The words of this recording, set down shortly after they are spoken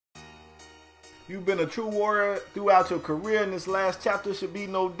You've been a true warrior throughout your career, and this last chapter should be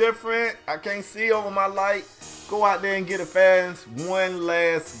no different. I can't see over my light. Go out there and get the fans one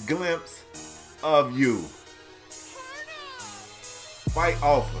last glimpse of you. Fight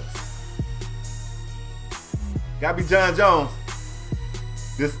offers. Gotta be John Jones.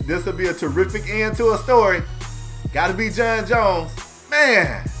 This will be a terrific end to a story. Gotta be John Jones.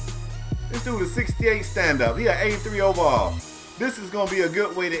 Man, this dude is 68 stand-up. He had 83 overall. This is gonna be a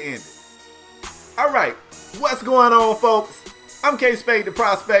good way to end it. All right, what's going on, folks? I'm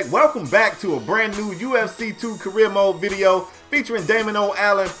KspadeTheProspect. Welcome back to a brand new UFC 2 career mode video featuring Damon O,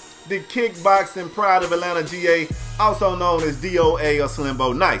 the kickboxing pride of Atlanta, GA, also known as D.O.A. or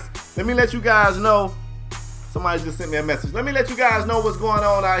Slimbo Nice. Let me let you guys know. Somebody just sent me a message. Let me let you guys know what's going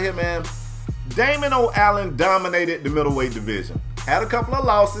on out here, man. Damon O dominated the middleweight division. Had a couple of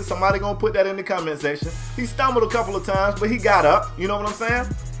losses. Somebody gonna put that in the comment section. He stumbled a couple of times, but he got up. You know what I'm saying?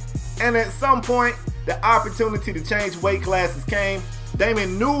 And at some point, the opportunity to change weight classes came.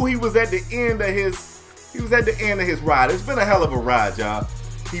 Damon knew he was at the end of his ride. It's been a hell of a ride, y'all.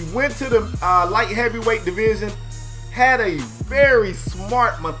 He went to the light heavyweight division, had a very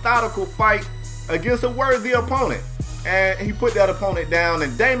smart, methodical fight against a worthy opponent. And he put that opponent down,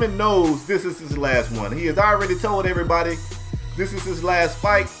 and Damon knows this is his last one. He has already told everybody this is his last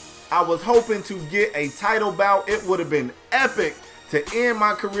fight. I was hoping to get a title bout. It would have been epic to end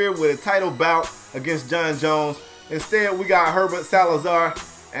my career with a title bout against John Jones. Instead, we got Herbert Salazar,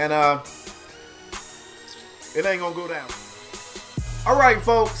 and it ain't gonna go down. All right,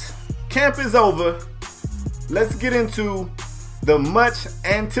 folks, camp is over. Let's get into the much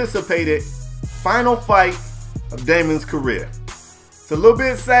anticipated final fight of Damon's career. It's a little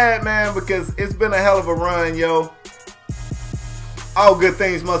bit sad, man, because it's been a hell of a run, yo. All good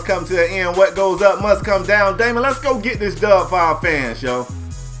things must come to an end. What goes up must come down. Damon, let's go get this dub for our fans, yo.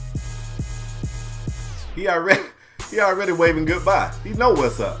 He already waving goodbye. He know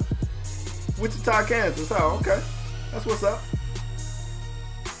what's up. Wichita, Kansas. Oh, okay. That's what's up.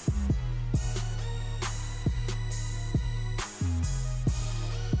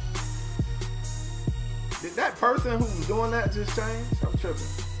 Did that person who was doing that just change? I'm tripping.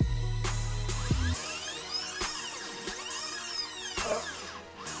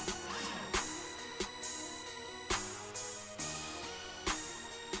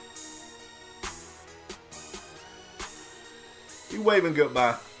 He waving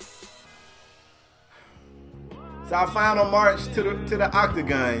goodbye. It's our final march to the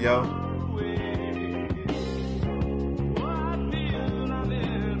octagon, yo.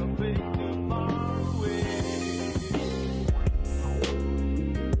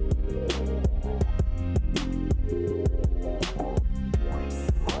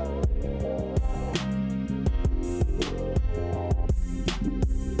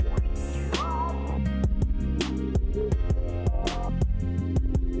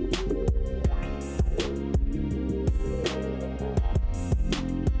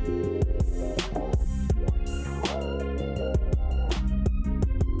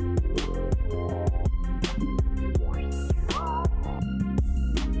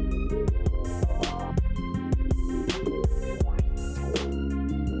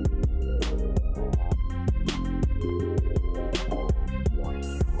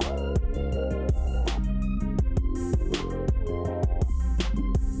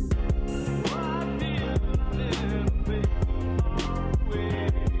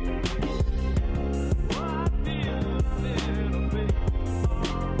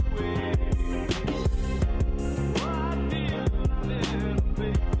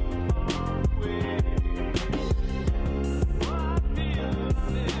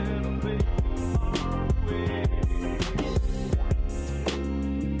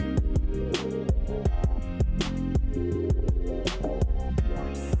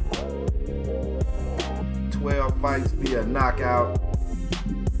 Fights via knockout.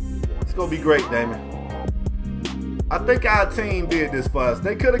 It's gonna be great, Damon. I think our team did this for us.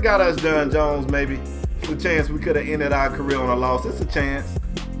 They could have got us John Jones, maybe. It's a chance we could have ended our career on a loss. It's a chance.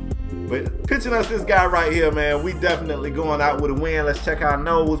 But pitching us this guy right here, man, we definitely going out with a win. Let's check our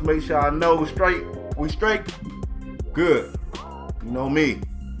nose, make sure our nose straight. We straight? Good. You know me.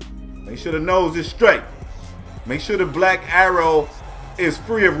 Make sure the nose is straight. Make sure the black arrow is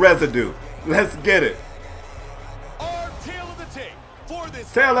free of residue. Let's get it.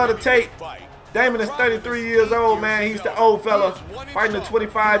 Tail of the tape. Damon is 33 years old, man. He's the old fella fighting a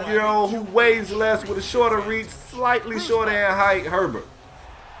 25-year-old who weighs less with a shorter reach, slightly shorter in height, Herbert.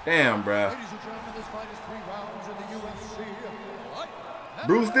 Damn, bruh.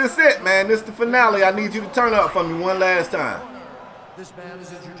 Bruce, this it, man. This the finale. I need you to turn up for me one last time. This man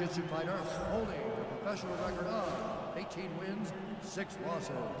is a jiu-jitsu fighter holding a professional record of 18 wins, 6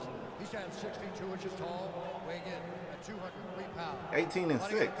 losses. He stands 62 inches tall, weighing in at 203 pounds. 18 and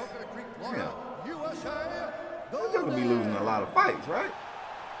 6. Yeah. USA. He's gonna be losing a lot of fights, right?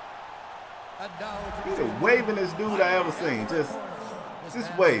 And now He's the wavingest dude I ever seen. Just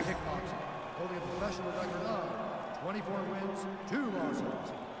wave. Holding a professional record of 24 wins, 2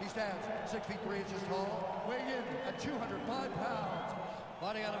 losses. He stands 6 feet 3 inches tall, weighing in at 205 pounds.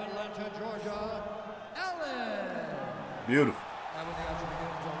 Fighting out of Atlanta, Georgia, Allen. Beautiful. And when the action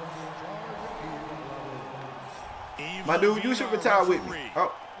begins, My dude, you should retire with me.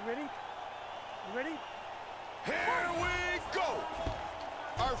 Oh. You ready? You ready? Here we go!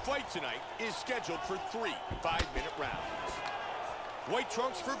 Our fight tonight is scheduled for 3 5-minute rounds. White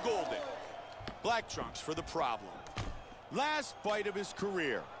trunks for Golden, black trunks for the Problem. Last fight of his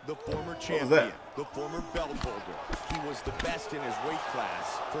career, the former champion, the former belt holder. He was the best in his weight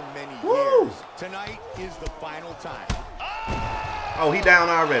class for many years. Tonight is the final time. Oh, he down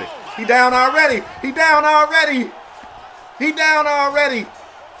already. He down already. He down already. He down already.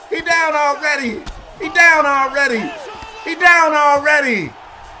 He down already. He down already. He down already.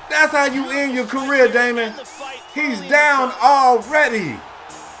 That's how you end your career, Damon. He's down already.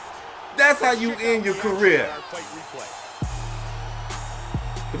 That's how you end your career.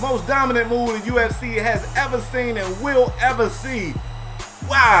 The most dominant move the UFC has ever seen and will ever see.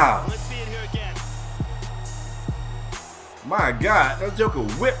 Wow. Let's see it here again. My God, that joker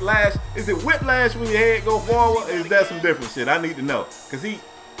whiplash. Is it whiplash when your head go forward? Or is that some different shit? I need to know. Because he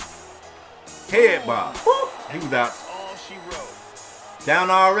head bob. He was out. All she wrote. Down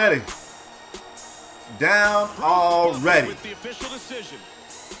already. Down already. With the official decision.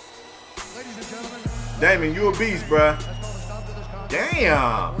 ladies and gentlemen, Damon, you a beast, bruh. that's called a stop to this contest.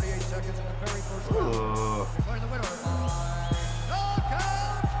 Damn. 48 seconds in the very first round. Declaring the winner by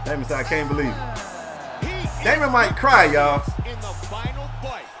knockout. Damon said, I can't believe it. Damon might cry, y'all. In the final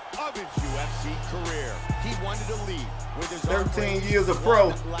fight of his UFC career, he wanted to leave with his 13 years of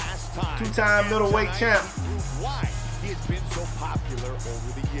pro, two-time middleweight champ. Why he has been so popular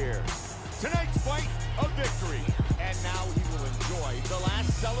over the years. Tonight's fight, a victory, and now he will enjoy the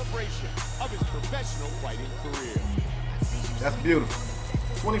last celebration of his professional fighting career. That's beautiful.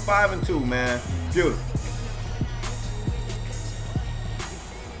 25-2, man. Beautiful.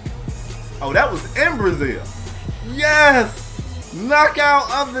 Oh, that was in Brazil. Yes!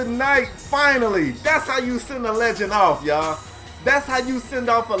 Knockout of the night, finally. That's how you send a legend off, y'all. That's how you send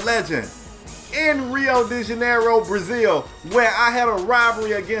off a legend. In Rio de Janeiro, Brazil, where I had a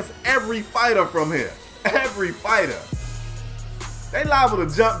rivalry against every fighter from here. Every fighter. They liable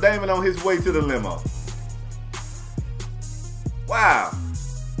to jump Damon on his way to the limo. Wow.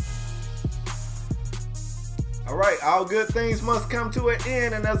 All right, all good things must come to an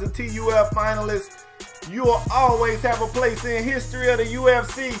end, and as a TUF finalist, you will always have a place in history of the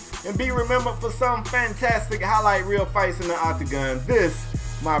UFC and be remembered for some fantastic highlight reel fights in the octagon. This,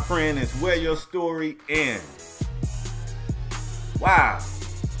 my friend, is where your story ends. Wow.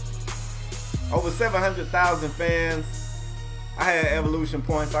 Over 700,000 fans. I had evolution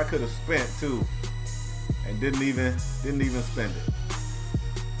points I could have spent too, and didn't even spend it.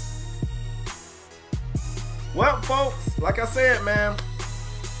 Well, folks, like I said, man,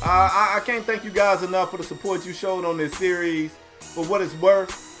 I can't thank you guys enough for the support you showed on this series. For what it's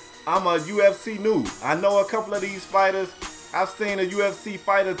worth, I'm a UFC noob. I know a couple of these fighters. I've seen a UFC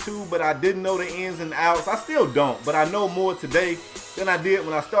fight or two, but I didn't know the ins and outs. I still don't, but I know more today than I did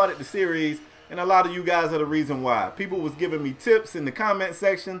when I started the series. And a lot of you guys are the reason why. People was giving me tips in the comment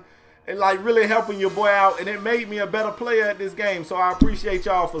section and like really helping your boy out, and it made me a better player at this game. So I appreciate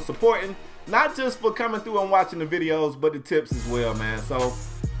y'all for supporting, not just for coming through and watching the videos, but the tips as well, man. So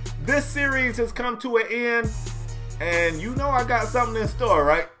this series has come to an end, and you know I got something in store,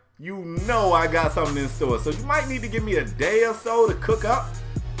 right? You know I got something in store. So you might need to give me a day or so to cook up.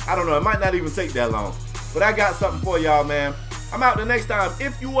 I don't know, it might not even take that long, but I got something for y'all, man. I'm out the next time.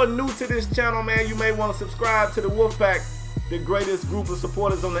 If you are new to this channel, man, you may want to subscribe to the Wolfpack, the greatest group of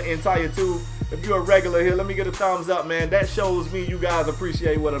supporters on the entire tube. If you're a regular here, let me get a thumbs up, man. That shows me you guys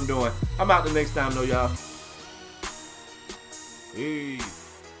appreciate what I'm doing. I'm out the next time, though, y'all. Peace.